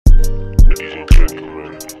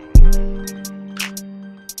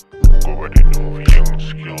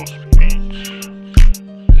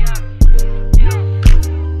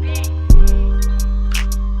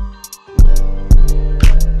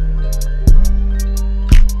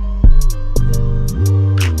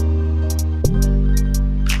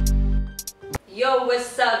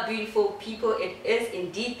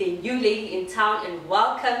PhD, the new lady in town, and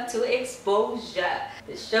welcome to Expo-Sure,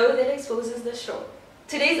 the show that exposes the show.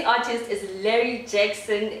 Today's artist is Larry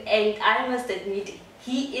Jackson, and I must admit,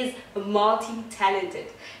 he is multi-talented.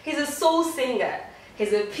 He's a soul singer,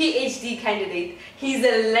 he's a PhD candidate, he's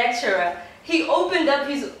a lecturer, he opened up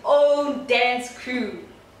his own dance crew.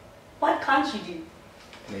 What can't you do?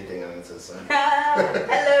 Anything I'm into, son.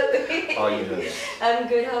 Hello. How are you doing? I'm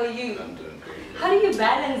good, how are you? I'm doing great. How do you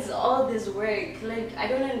balance all this work? Like, I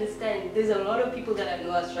don't understand. There's a lot of people that I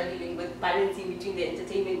know are struggling with balancing between the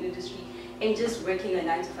entertainment industry and just working a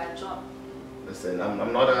 9-to-5 job. Listen,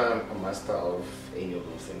 I'm not a master of any of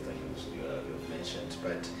those things that you've mentioned,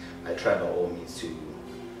 but I try by all means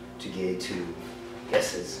to get to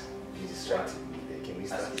Eses. You distracted me there. Can we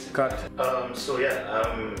start? Cut. So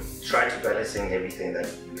yeah, try to balancing everything that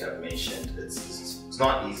you have mentioned. It's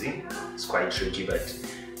not easy. It's quite tricky, but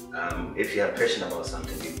if you have passion about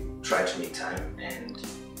something, you try to make time and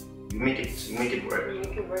you make it work. You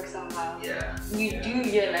make it work somehow. Yeah. You do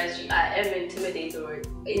realize I am intimidated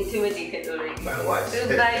already. By what?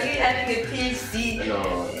 By you having a PhD.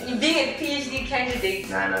 No. You being a PhD candidate.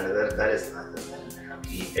 No, that is nothing.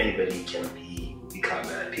 Anybody can become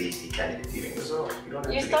a PhD candidate even so.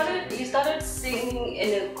 You started singing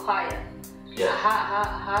in a choir. Yeah.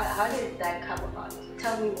 How did that come about?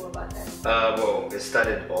 Tell me more about that. Well, it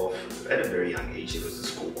started off at a very young age. It was a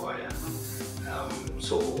school choir.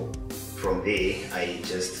 So from there, I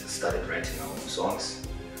just started writing my own songs.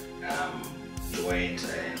 Joined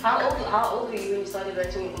and... How old were you when you started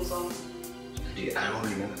writing your own songs? I don't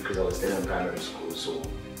remember because I was still in primary school, so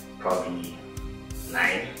probably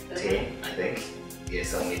 9, 10, I think. Yeah,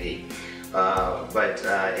 somewhere there.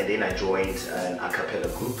 And then I joined an a cappella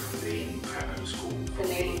group in primary school. The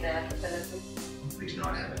name of the a cappella group? We did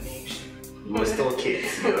not have a name. We were still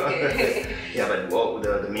kids, you know. Okay. Yeah, but well,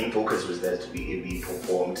 the main focus was that we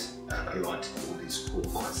performed a lot of these school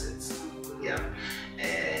concerts. Yeah,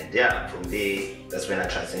 and yeah, from there, that's when I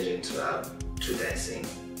transitioned to dancing.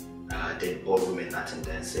 Did ballroom and Latin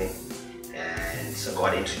dancing, and so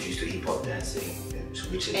got introduced to hip hop dancing,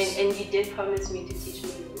 which is. And you did promise me to teach me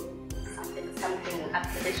something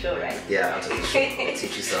after the show, right? Yeah, after the show, I'll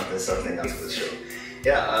teach you something after the show.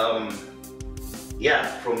 Yeah. Yeah,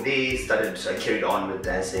 from there I carried on with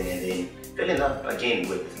dancing and then fell in love again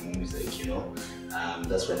with music, you know.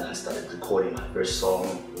 That's when I started recording my first song,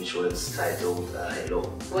 which was titled Hello.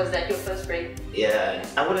 Was that your first break? Yeah,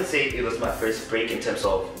 I wouldn't say it was my first break in terms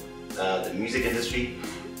of the music industry,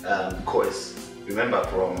 because remember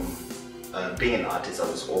from being an artist, I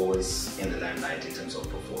was always in the limelight in terms of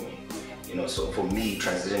performing. You know, so for me,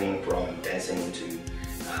 transitioning from dancing into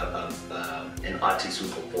an artist who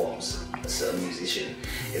performs as a musician,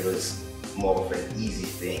 it was more of an easy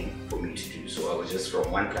thing for me to do. So I was just from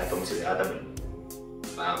one platform to the other,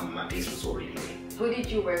 but my base was already there. Who did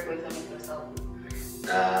you work with on your first album?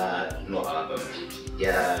 No album.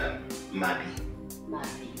 Yeah,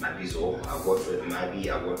 Mabi Zo. I worked with Mabi,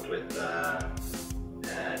 I worked with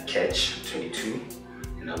Catch 22,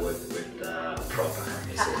 and I worked with Proper.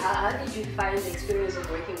 How did you find the experience of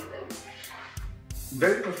working with them?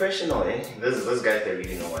 Very professional, eh? Those guys, they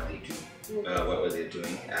really know what they do, what they're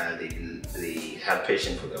doing. They have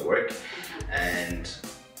passion for their work, and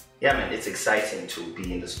yeah, man, it's exciting to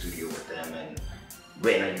be in the studio with them, and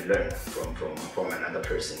when you learn from another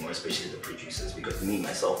person, more especially the producers. Because me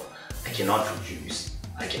myself, I cannot produce.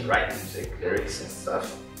 I can write music, lyrics and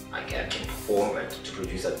stuff. I can perform, but to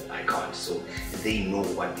produce it, I can't. So they know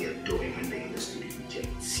what they're doing when they're in the studio. You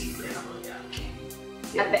can see when I'm yeah, okay.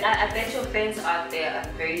 Yeah. I bet your fans out there are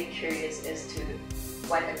very curious as to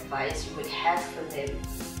what advice you would have for them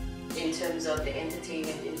in terms of the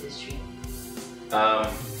entertainment industry.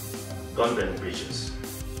 Don't burn bridges.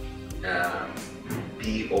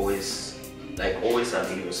 Be always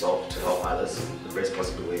having yourself to help others the best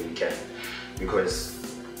possible way you can, because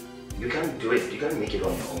you can't do it. You can't make it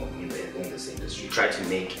on your own in this industry. Try to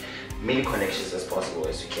make many connections as possible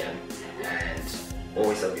as you can, and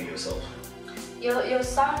always have yourself. Your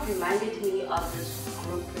sound reminded me of this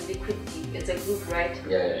group, Liquid Deep. It's a group, right?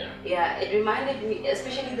 Yeah. Yeah, it reminded me,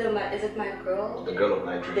 especially is it My Girl? The Girl of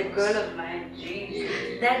My Dreams. The Girl of My Dreams.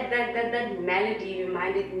 Yeah. That melody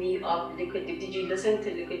reminded me of Liquid Deep. Did you listen to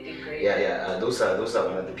Liquid Deep? Right? Yeah. Those are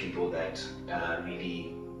one of the people that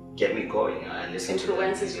really get me going. I listen to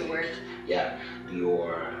influences your work. Yeah,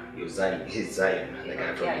 your Zion, his Zion, the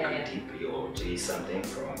guy from Liquid Deep. Your J something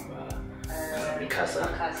from Mikasa.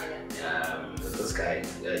 This guy,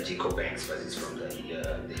 Jacob Banks, but he's from the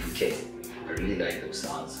UK. I really like those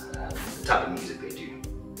sounds. The type of music they do,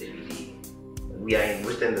 we are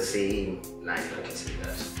within the same line, if I can say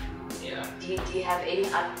that. Yeah. Do you have any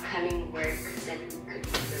upcoming work that you could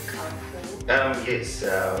look out for? Yes.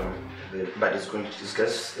 But it's going to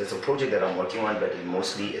discuss. It's a project that I'm working on, but it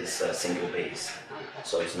mostly is single based.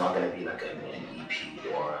 So it's not going to be like an EP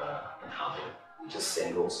or an album, just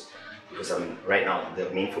singles. Because right now the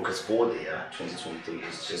main focus for the year 2023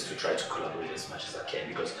 is just to try to collaborate as much as I can.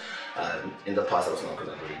 Because in the past I was not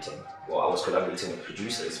collaborating. Well, I was collaborating with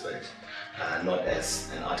producers, but not as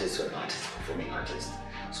an artist to an artist, performing artist.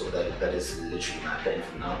 So that is literally my plan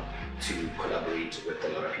for now, to collaborate with a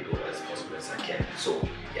lot of people as possible as I can. So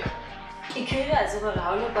yeah. Like,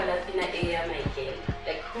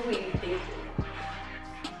 who will you think?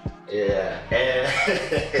 Yeah.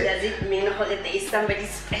 Does it mean that there is somebody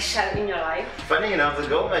special in your life? Funny enough, The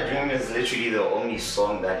Girl My Dream is literally the only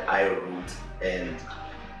song that I wrote, and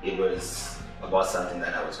it was about something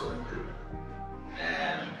that I was going through.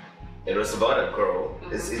 It was about a girl.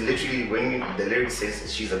 It's literally, when the lyric says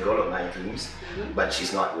she's a girl of my dreams, but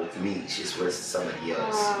she's not with me, she's with somebody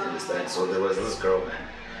else. You understand? So there was this girl, man.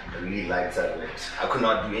 I really liked her, but I could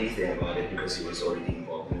not do anything about it because he was already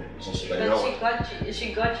involved in a relationship. But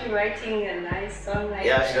she got you writing a nice song like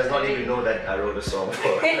yeah, she does not even know that I wrote a song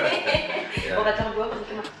for her. Yeah. No.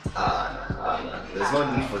 There's no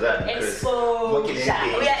need for that because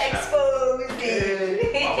Expo-Sure. We are exposing.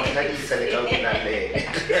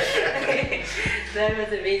 That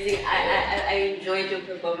was amazing. I enjoyed your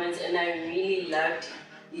performance and I really loved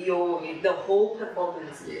the whole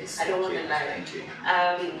performance. Yes. I don't want to lie. Thank you.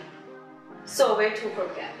 So where to from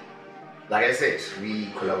here? Like I said,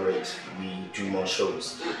 we collaborate, we do more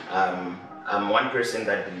shows. I'm one person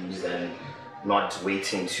that believes in not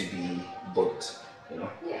waiting to be booked, you know?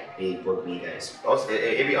 Yeah. They book me, guys. Also,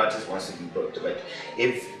 every artist wants to be booked, but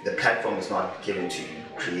if the platform is not given to you,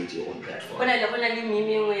 create your own platform.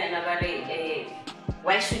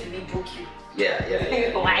 Why should we book you?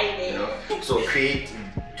 Yeah. Why? You know? So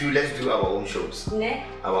let's do our own shows,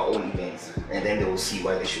 our own events, and then they will see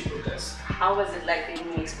why they should book us. How was it like the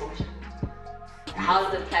new Expo-Sure?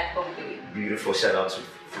 How's the platform doing? Beautiful, shout out to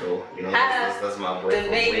Flo, you know, that's my boy. The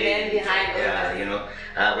main man behind it. Yeah, you know,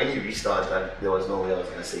 when you reached out, there was no way I was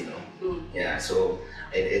going to say no. Yeah, so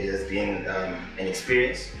it has been an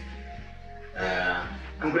experience.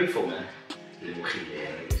 I'm grateful, man.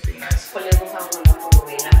 It's been nice.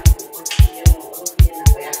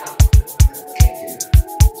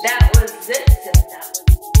 That was it.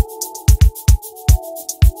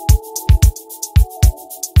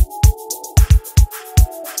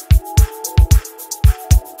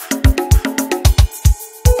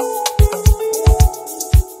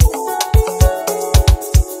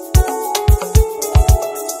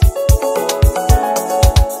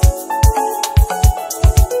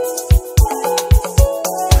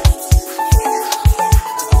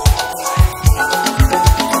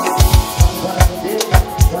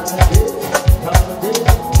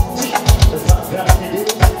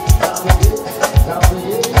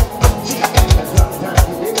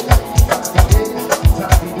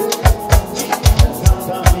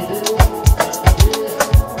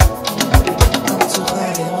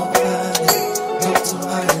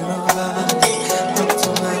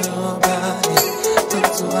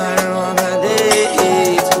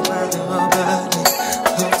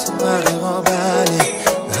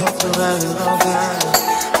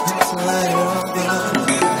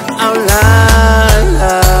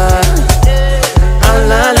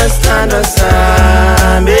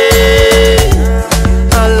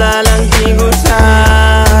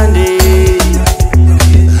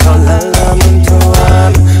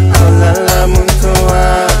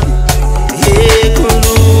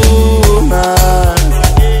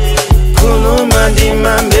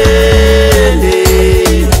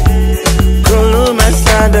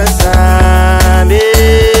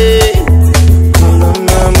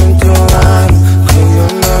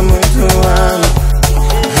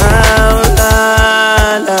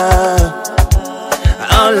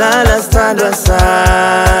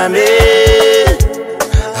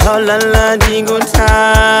 LALA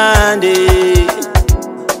dingutande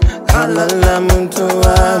LALA muntu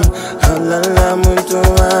wami LALA muntu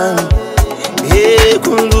wami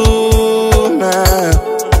kuluma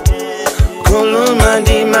kuluma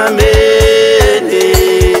ndimambele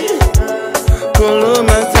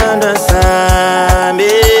kuluma standa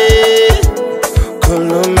sami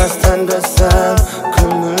kuluma standa sami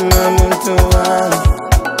kuluma muntu wami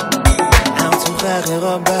Auturare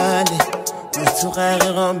robale Auturare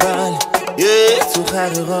robale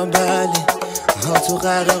Auturare robale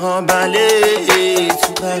Auturare robale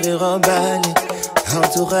Auturare robale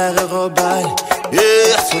Auturare robale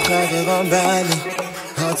Auturare robale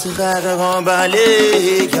Tsukaga gombale,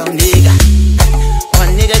 yo nigga.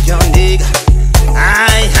 One nigga, yo nigga.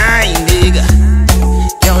 Hi, nigga.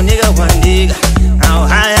 Yo nigga, one nigga. Oh,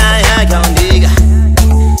 hi, yo nigga.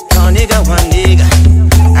 Yo nigga, one nigga.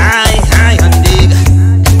 Hi, yo nigga.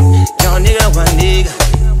 Yo nigga, one nigga.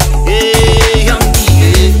 Hey, yo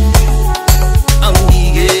nigga. I'm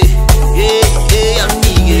nigga. Yeah, I'm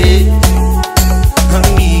nigga. I'm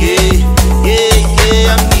nigga.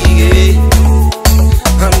 Yeah, I'm nigga.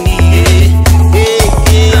 I'm nigga.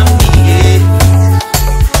 Yeah, I'm nigga.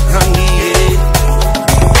 I'm nigga.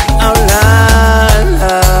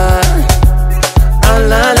 Oh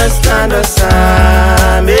la la, stand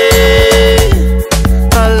aside me.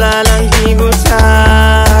 Oh la la, ngibu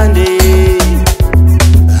tande.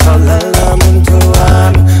 Oh la la, muntu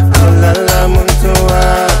wami. Oh la la, muntu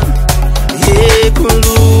wami. Yeah,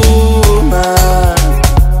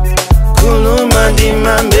 kuluma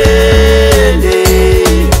ndimambele.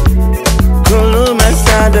 Kuluma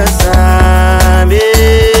sada sami.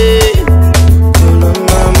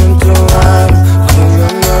 Kuluma muntu wami.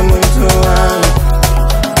 Kuluma muntu wami.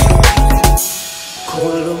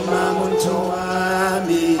 Kuluma muntu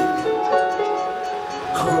wami.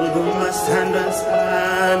 Kuluma sada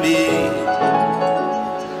sami.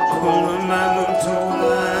 Kuluma muntu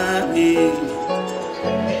wami.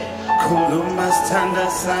 Kuluma sada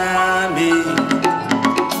sami.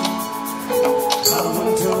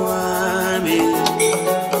 Muntu wami.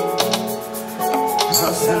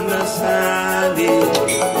 Sada sami.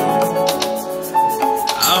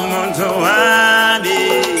 Muntu wami.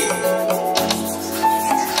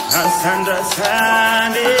 Sada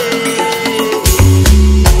sami.